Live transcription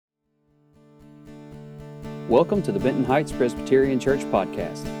Welcome to the Benton Heights Presbyterian Church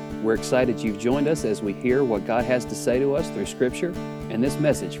podcast. We're excited you've joined us as we hear what God has to say to us through Scripture and this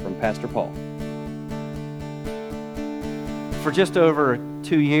message from Pastor Paul. For just over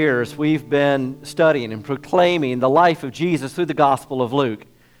 2 years, we've been studying and proclaiming the life of Jesus through the Gospel of Luke.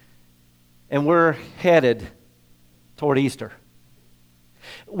 And we're headed toward Easter.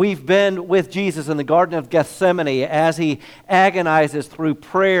 We've been with Jesus in the Garden of Gethsemane as he agonizes through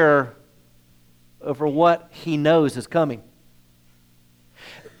prayer over what he knows is coming.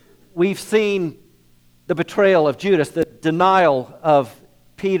 We've seen the betrayal of Judas, the denial of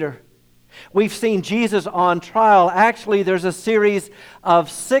Peter. We've seen Jesus on trial. Actually, there's a series of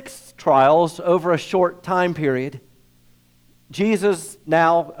 6 trials over a short time period. Jesus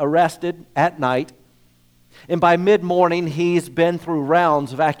now arrested at night, and by mid-morning, he's been through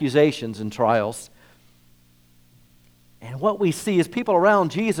rounds of accusations and trials. And what we see is people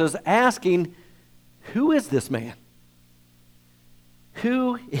around Jesus asking, who is this man?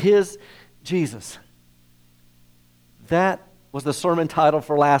 Who is Jesus? That was the sermon title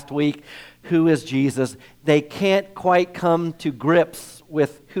for last week. Who is Jesus? They can't quite come to grips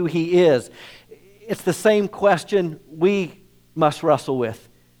with who he is. It's the same question we must wrestle with.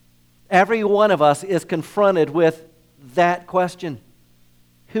 Every one of us is confronted with that question.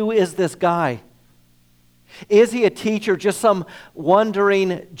 Who is this guy? Is he a teacher, just some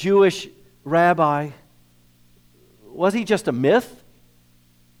wandering Jewish rabbi? Was he just a myth?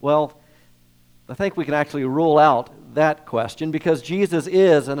 Well, I think we can actually rule out that question because Jesus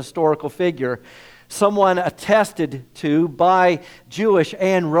is an historical figure, someone attested to by Jewish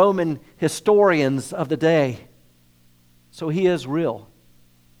and Roman historians of the day. So he is real.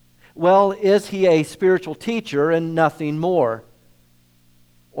 Well, is he a spiritual teacher and nothing more?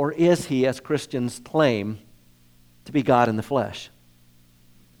 Or is he, as Christians claim, to be God in the flesh?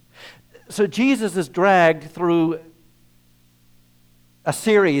 So Jesus is dragged through a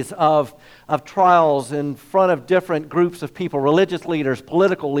series of trials in front of different groups of people, religious leaders,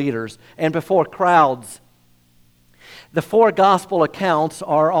 political leaders, and before crowds. The 4 gospel accounts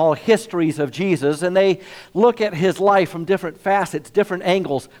are all histories of Jesus, and they look at his life from different facets, different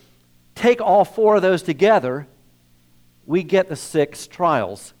angles. Take all 4 of those together, we get the 6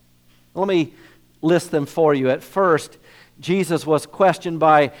 trials. Let me list them for you. At first, Jesus was questioned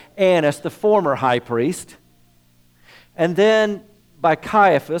by Annas, the former high priest, and then by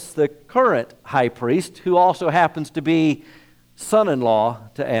Caiaphas, the current high priest, who also happens to be son-in-law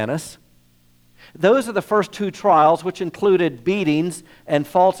to Annas. Those are the first 2 trials, which included beatings and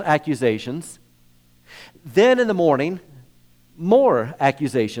false accusations. Then in the morning, more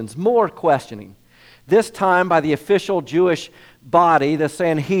accusations, more questioning. This time by the official Jewish body, the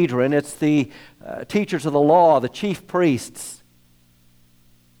Sanhedrin. It's the teachers of the law, the chief priests.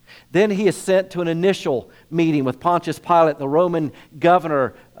 Then he is sent to an initial meeting with Pontius Pilate, the Roman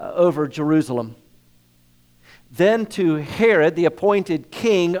governor over Jerusalem. Then to Herod, the appointed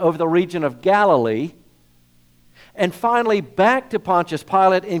king over the region of Galilee. And finally back to Pontius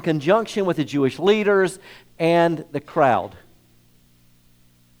Pilate in conjunction with the Jewish leaders and the crowd.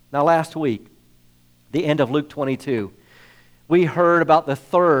 Now last week, the end of Luke 22, we heard about the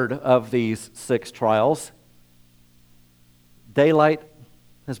third of these 6 trials. Daylight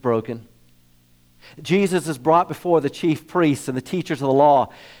has broken. Jesus is brought before the chief priests and the teachers of the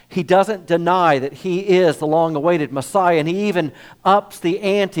law. He doesn't deny that he is the long-awaited Messiah, and he even ups the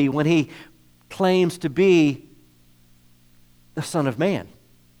ante when he claims to be the Son of Man.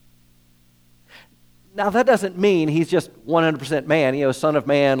 Now, that doesn't mean he's just 100% man, Son of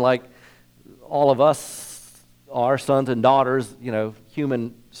Man like all of us are, sons and daughters,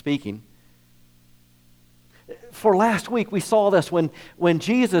 human speaking. For last week, we saw this when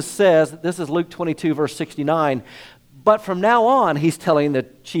Jesus says, this is Luke 22, verse 69, but from now on, he's telling the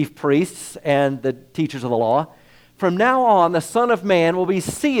chief priests and the teachers of the law, from now on, the Son of Man will be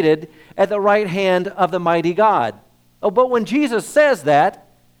seated at the right hand of the mighty God. Oh, but when Jesus says that,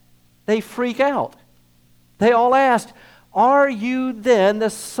 they freak out. They all asked, are you then the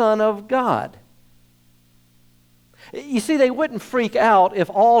Son of God? You see, they wouldn't freak out if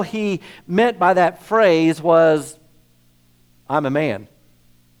all he meant by that phrase was, I'm a man.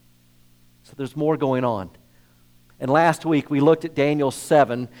 So there's more going on. And last week we looked at Daniel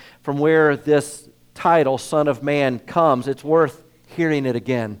 7, from where this title, Son of Man, comes. It's worth hearing it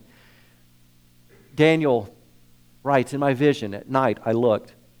again. Daniel writes, in my vision at night I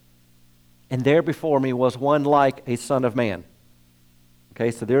looked, and there before me was one like a son of man.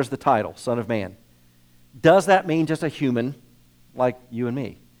 Okay, so there's the title, Son of Man. Does that mean just a human like you and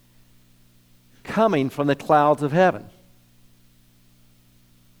me? Coming from the clouds of heaven.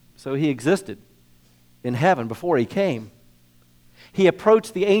 So he existed. in heaven before he came. He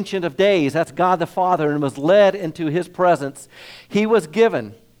approached the Ancient of Days, that's God the Father, and was led into his presence. He was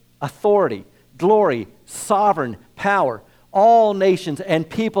given authority, glory, sovereign power. All nations and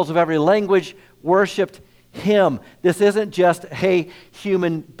peoples of every language worshiped him. This isn't just a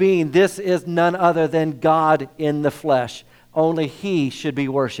human being. This is none other than God in the flesh. Only he should be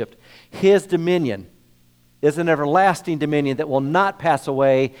worshiped. His dominion is an everlasting dominion that will not pass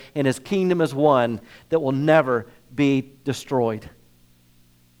away, and his kingdom is one that will never be destroyed.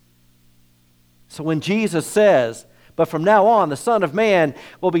 So when Jesus says, "But from now on the Son of Man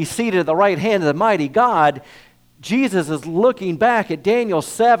will be seated at the right hand of the mighty God," Jesus is looking back at Daniel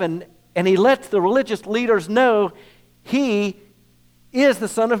 7, and he lets the religious leaders know he is the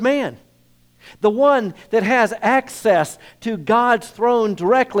Son of Man, the one that has access to God's throne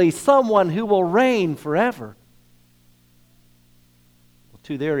directly, someone who will reign forever. Well,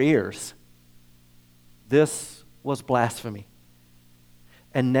 to their ears, this was blasphemy.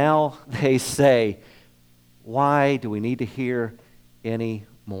 And now they say, "Why do we need to hear any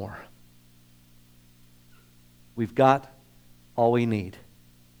more? We've got all we need."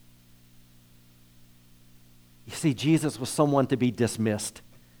 You see, Jesus was someone to be dismissed.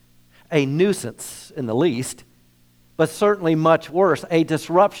 A nuisance in the least, but certainly much worse, a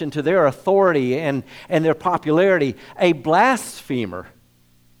disruption to their authority and their popularity, a blasphemer,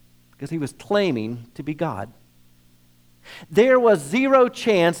 because he was claiming to be God. There was zero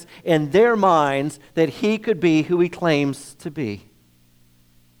chance in their minds that he could be who he claims to be.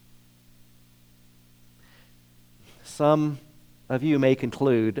 Some of you may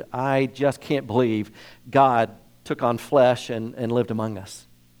conclude, "I just can't believe God took on flesh and lived among us.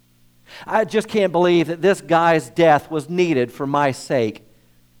 I just can't believe that this guy's death was needed for my sake.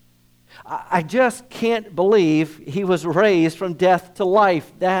 I just can't believe he was raised from death to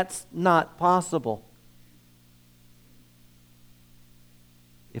life. That's not possible."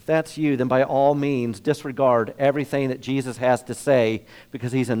 If that's you, then by all means disregard everything that Jesus has to say,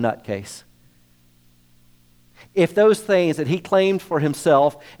 because he's a nutcase. If those things that he claimed for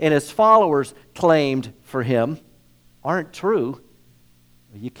himself and his followers claimed for him aren't true,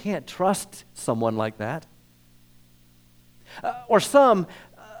 you can't trust someone like that. Or some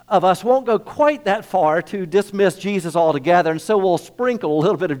of us won't go quite that far to dismiss Jesus altogether, and so we'll sprinkle a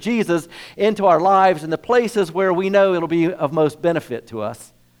little bit of Jesus into our lives in the places where we know it'll be of most benefit to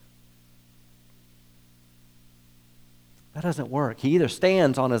us. That doesn't work. He either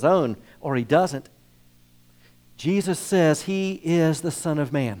stands on his own or he doesn't. Jesus says he is the Son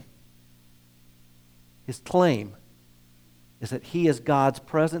of Man. His claim is that he is God's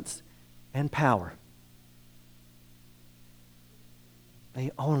presence and power.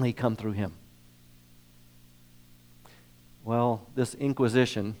 They only come through him. Well, this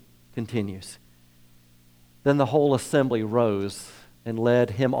inquisition continues. Then the whole assembly rose and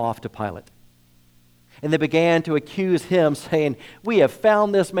led him off to Pilate. And they began to accuse him, saying, "We have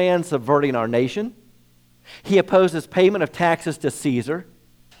found this man subverting our nation. He opposes payment of taxes to Caesar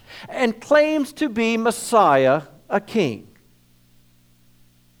and claims to be Messiah, a king."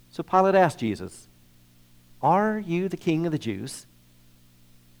 So Pilate asked Jesus, "Are you the king of the Jews?"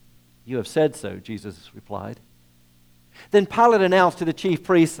 "You have said so," Jesus replied. Then Pilate announced to the chief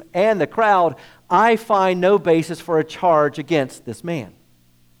priests and the crowd, "I find no basis for a charge against this man."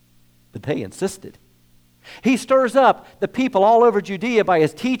 But they insisted. "He stirs up the people all over Judea by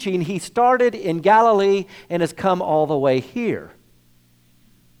his teaching. He started in Galilee and has come all the way here."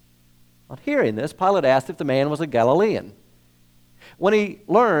 On hearing this, Pilate asked if the man was a Galilean. When he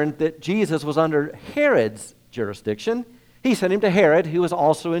learned that Jesus was under Herod's jurisdiction, he sent him to Herod, who was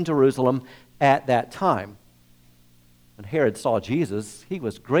also in Jerusalem at that time. When Herod saw Jesus, he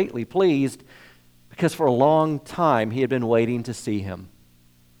was greatly pleased, because for a long time he had been waiting to see him.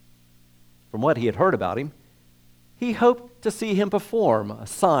 From what he had heard about him, he hoped to see him perform a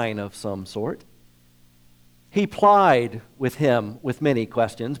sign of some sort. He plied with him with many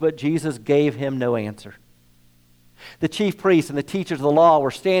questions, but Jesus gave him no answer. The chief priests and the teachers of the law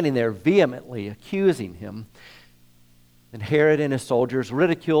were standing there vehemently accusing him. And Herod and his soldiers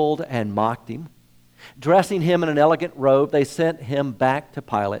ridiculed and mocked him. Dressing him in an elegant robe, they sent him back to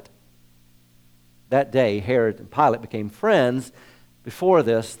Pilate. That day, Herod and Pilate became friends. Before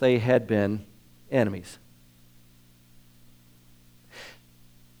this, they had been enemies.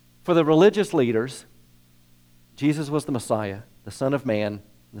 For the religious leaders, Jesus was the Messiah, the Son of Man,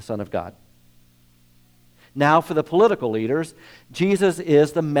 and the Son of God. Now, for the political leaders, Jesus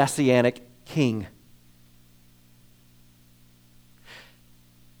is the Messianic King.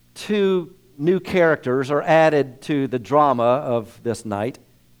 Two new characters are added to the drama of this night: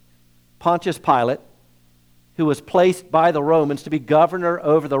 Pontius Pilate who was placed by the Romans to be governor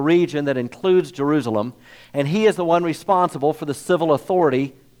over the region that includes Jerusalem, and he is the one responsible for the civil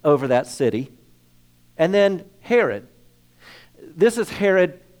authority over that city. And then Herod. This is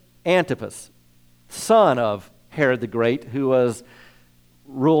Herod Antipas, son of Herod the Great, who was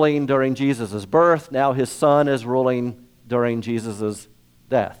ruling during Jesus' birth. Now his son is ruling during Jesus'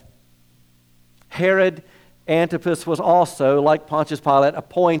 death. Herod Antipas was also, like Pontius Pilate,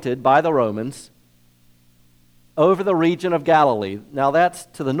 appointed by the Romans over the region of Galilee. Now that's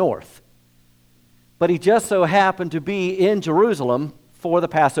to the north. But he just so happened to be in Jerusalem for the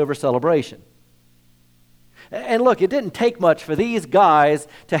Passover celebration. And look, it didn't take much for these guys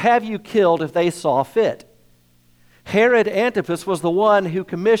to have you killed if they saw fit. Herod Antipas was the one who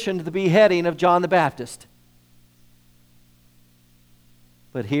commissioned the beheading of John the Baptist.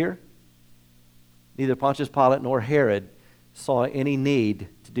 But here, neither Pontius Pilate nor Herod saw any need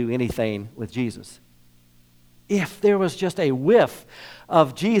to do anything with Jesus. If there was just a whiff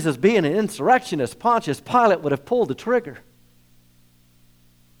of Jesus being an insurrectionist, Pontius Pilate would have pulled the trigger.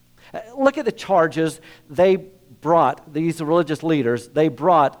 Look at the charges they brought, these religious leaders, they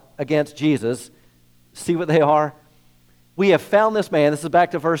brought against Jesus. See what they are? We have found this man, this is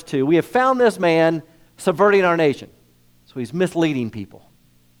back to verse 2, we have found this man subverting our nation. So he's misleading people.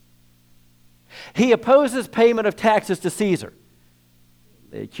 He opposes payment of taxes to Caesar.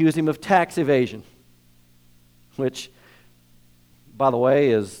 They accuse him of tax evasion, which, by the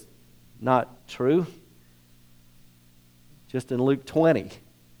way, is not true. Just in Luke 20,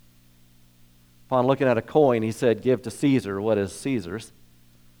 upon looking at a coin, he said, "Give to Caesar what is Caesar's."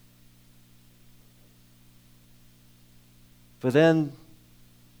 But then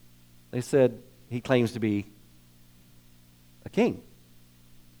they said he claims to be a king.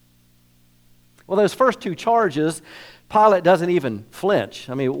 Well, those first two charges, Pilate doesn't even flinch.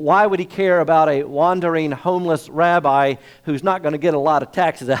 I mean, why would he care about a wandering, homeless rabbi who's not going to get a lot of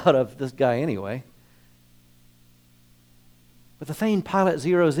taxes out of this guy anyway? But the thing Pilate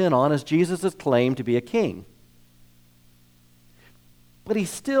zeroes in on is Jesus' claim to be a king. But he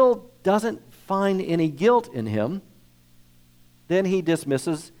still doesn't find any guilt in him. Then he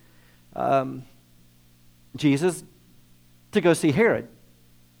dismisses Jesus to go see Herod.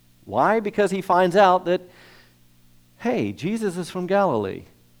 Why? Because he finds out that, hey, Jesus is from Galilee.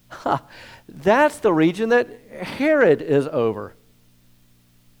 That's the region that Herod is over.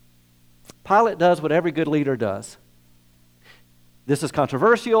 Pilate does what every good leader does. This is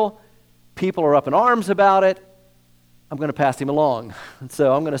controversial. People are up in arms about it. I'm going to pass him along.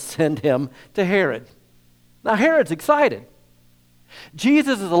 So I'm going to send him to Herod. Now Herod's excited.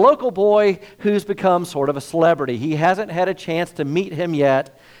 Jesus is a local boy who's become sort of a celebrity. He hasn't had a chance to meet him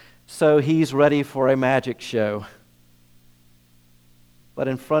yet, so he's ready for a magic show. But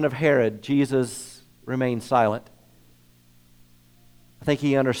in front of Herod, Jesus remained silent. I think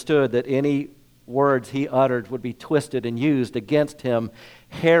he understood that any words he uttered would be twisted and used against him.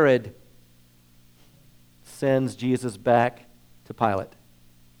 Herod sends Jesus back to Pilate.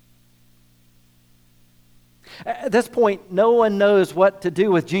 At this point, no one knows what to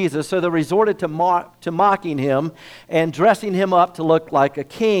do with Jesus, so they resorted to mocking him and dressing him up to look like a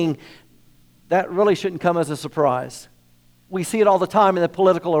king. That really shouldn't come as a surprise. We see it all the time in the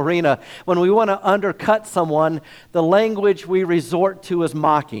political arena. When we want to undercut someone, the language we resort to is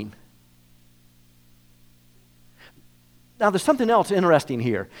mocking. Now, there's something else interesting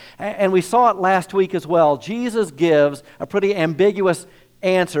here, and we saw it last week as well. Jesus gives a pretty ambiguous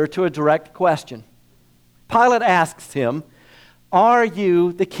answer to a direct question. Pilate asks him, "Are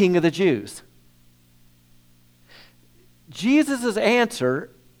you the king of the Jews?" Jesus'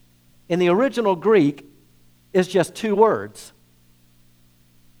 answer in the original Greek is just two words.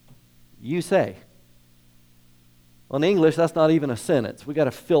 You say. Well, in English, that's not even a sentence. We've got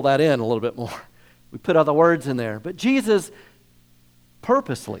to fill that in a little bit more. We put other words in there. But Jesus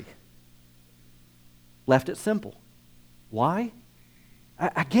purposely left it simple. Why?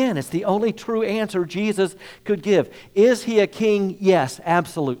 Again, it's the only true answer Jesus could give. Is he a king? Yes,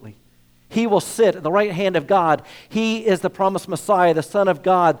 absolutely. He will sit at the right hand of God. He is the promised Messiah, the Son of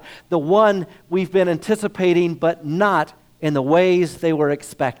God, the one we've been anticipating, but not in the ways they were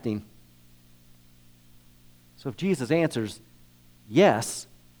expecting. So if Jesus answers yes,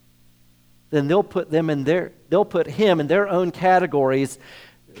 then they'll put him in their own categories,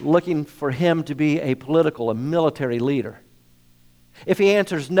 looking for him to be a political, a military leader. If he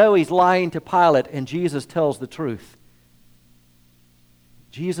answers no, he's lying to Pilate, and Jesus tells the truth.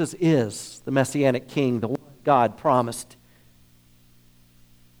 Jesus is the Messianic King, the one God promised.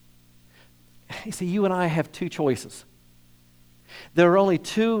 You see, you and I have two choices. There are only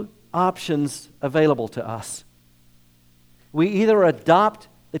two options available to us. We either adopt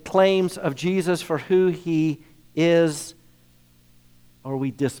the claims of Jesus for who he is, or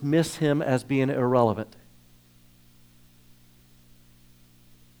we dismiss him as being irrelevant.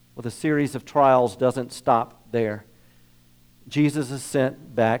 Well, the series of trials doesn't stop there. Jesus is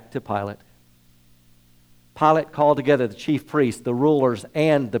sent back to Pilate. Pilate called together the chief priests, the rulers,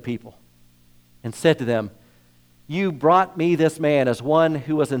 and the people, and said to them, "You brought me this man as one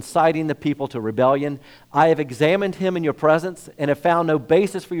who was inciting the people to rebellion. I have examined him in your presence and have found no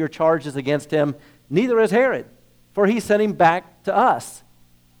basis for your charges against him, neither has Herod, for he sent him back to us.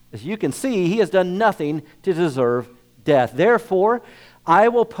 As you can see, he has done nothing to deserve death. Therefore, I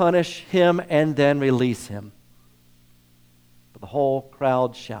will punish him and then release him." But the whole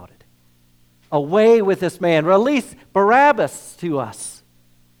crowd shouted, "Away with this man! Release Barabbas to us!"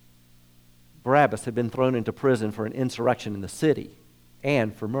 Barabbas had been thrown into prison for an insurrection in the city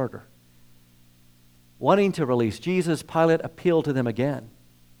and for murder. Wanting to release Jesus, Pilate appealed to them again,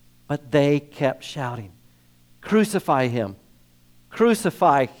 but they kept shouting, "Crucify him!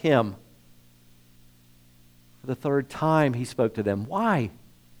 Crucify him!" For the third time he spoke to them. "Why?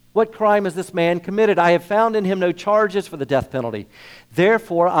 What crime has this man committed? I have found in him no charges for the death penalty.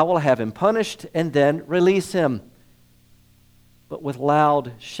 Therefore I will have him punished and then release him." But with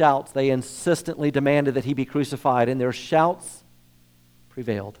loud shouts they insistently demanded that he be crucified, and their shouts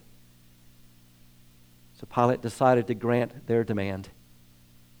prevailed. So Pilate decided to grant their demand.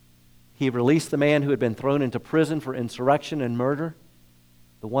 He released the man who had been thrown into prison for insurrection and murder,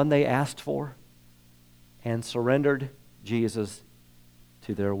 the one they asked for, and surrendered Jesus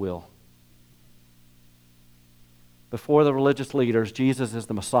to their will. Before the religious leaders, Jesus is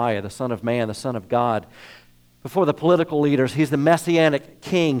the Messiah, the Son of Man, the Son of God. Before the political leaders, he's the Messianic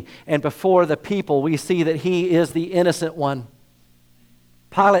King. And before the people, we see that he is the innocent one.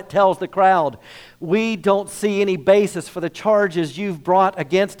 Pilate tells the crowd, "We don't see any basis for the charges you've brought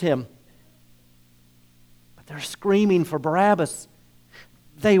against him." But they're screaming for Barabbas.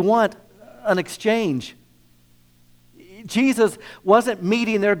 They want an exchange. Jesus wasn't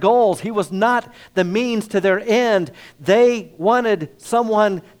meeting their goals. He was not the means to their end. They wanted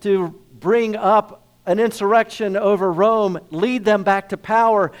someone to bring up an insurrection over Rome, lead them back to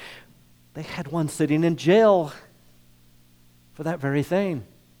power. They had one sitting in jail for that very thing.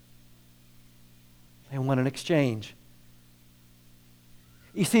 They want an exchange.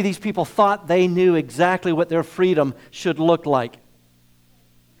 You see, these people thought they knew exactly what their freedom should look like.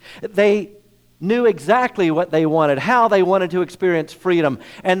 They knew exactly what they wanted, how they wanted to experience freedom,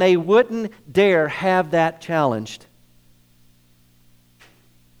 and they wouldn't dare have that challenged.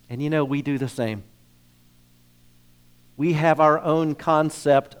 And you know, we do the same. We have our own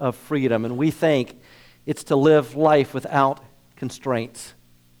concept of freedom, and we think it's to live life without constraints,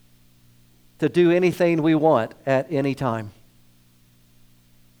 to do anything we want at any time.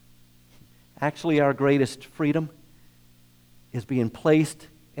 Actually, our greatest freedom is being placed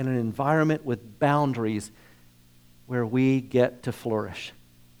in an environment with boundaries where we get to flourish.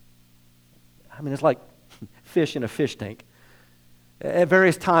 I mean, it's like fish in a fish tank. At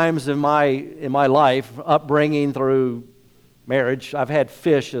various times in my life, upbringing through marriage, I've had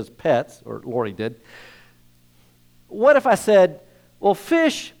fish as pets, or Lori did. What if I said, well,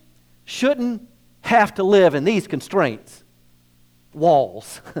 fish shouldn't have to live in these constraints,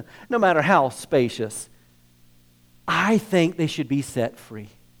 walls, no matter how spacious. I think they should be set free.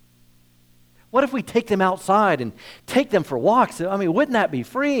 What if we take them outside and take them for walks? I mean, wouldn't that be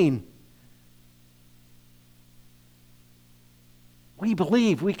freeing? We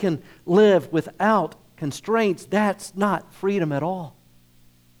believe we can live without constraints. That's not freedom at all.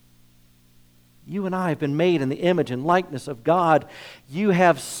 You and I have been made in the image and likeness of God. You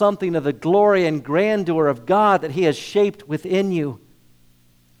have something of the glory and grandeur of God that He has shaped within you.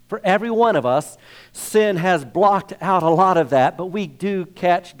 For every one of us, sin has blocked out a lot of that, but we do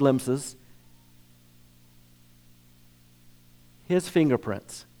catch glimpses. His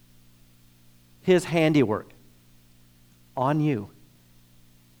fingerprints, His handiwork on you.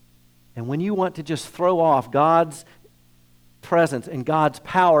 And when you want to just throw off God's presence and God's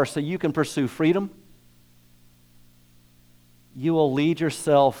power so you can pursue freedom, you will lead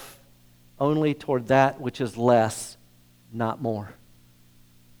yourself only toward that which is less, not more.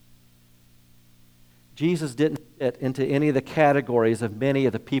 Jesus didn't fit into any of the categories of many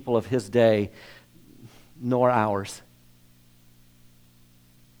of the people of His day, nor ours.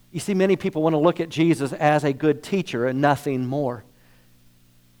 You see, many people want to look at Jesus as a good teacher and nothing more.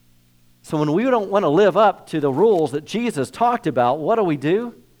 So when we don't want to live up to the rules that Jesus talked about, what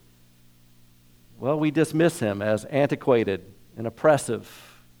do? Well, we dismiss Him as antiquated and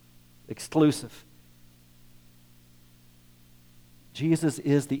oppressive exclusive. Jesus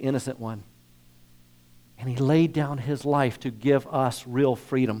is the innocent one. And he laid down his life to give us real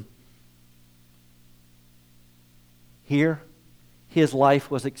freedom. Here, his life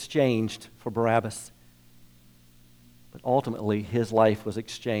was exchanged for Barabbas. But ultimately, his life was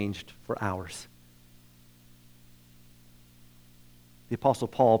exchanged for ours. The Apostle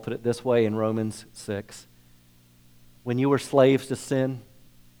Paul put it this way in Romans 6. When you were slaves to sin,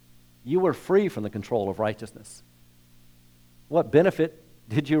 you were free from the control of righteousness. What benefit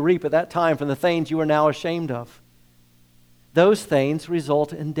did you reap at that time from the things you are now ashamed of? Those things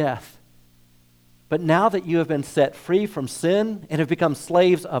result in death. But now that you have been set free from sin and have become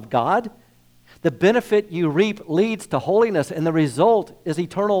slaves of God, the benefit you reap leads to holiness, and the result is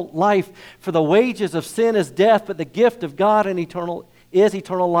eternal life. For the wages of sin is death, but the gift of God is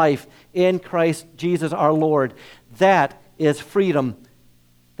eternal life in Christ Jesus our Lord. That is freedom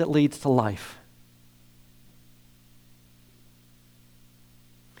that leads to life.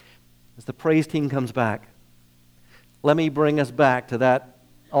 As the praise team comes back, let me bring us back to that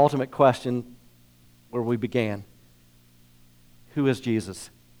ultimate question where we began. Who is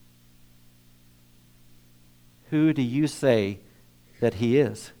Jesus? Who do you say that he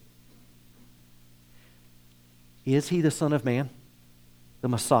is? Is he the Son of Man, the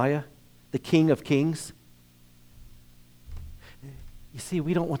Messiah, the King of Kings? You see,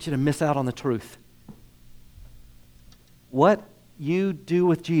 we don't want you to miss out on the truth. What you do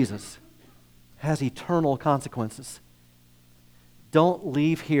with Jesus has eternal consequences. Don't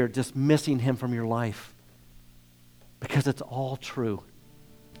leave here dismissing him from your life, because it's all true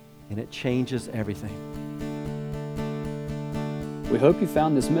and it changes everything. We hope you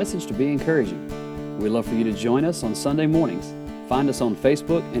found this message to be encouraging. We'd love for you to join us on Sunday mornings. Find us on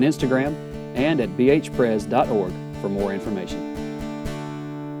Facebook and Instagram and at bhpres.org for more information.